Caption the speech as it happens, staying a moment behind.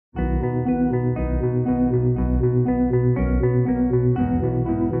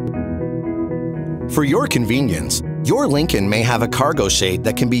For your convenience, your Lincoln may have a cargo shade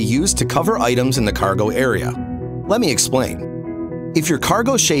that can be used to cover items in the cargo area. Let me explain. If your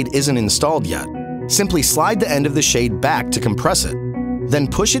cargo shade isn't installed yet, simply slide the end of the shade back to compress it. Then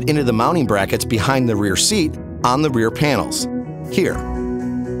push it into the mounting brackets behind the rear seat on the rear panels. Here.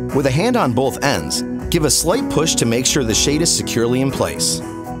 With a hand on both ends, give a slight push to make sure the shade is securely in place.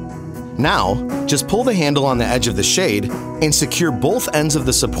 Now, just pull the handle on the edge of the shade and secure both ends of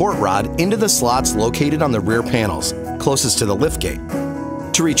the support rod into the slots located on the rear panels, closest to the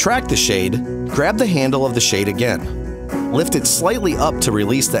liftgate. To retract the shade, grab the handle of the shade again. Lift it slightly up to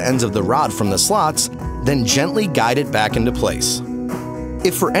release the ends of the rod from the slots, then gently guide it back into place.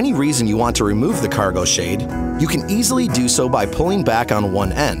 If for any reason you want to remove the cargo shade, you can easily do so by pulling back on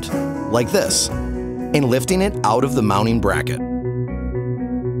one end, like this, and lifting it out of the mounting bracket.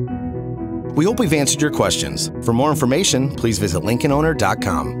 We hope we've answered your questions. For more information, please visit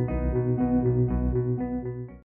lincolnowner.com.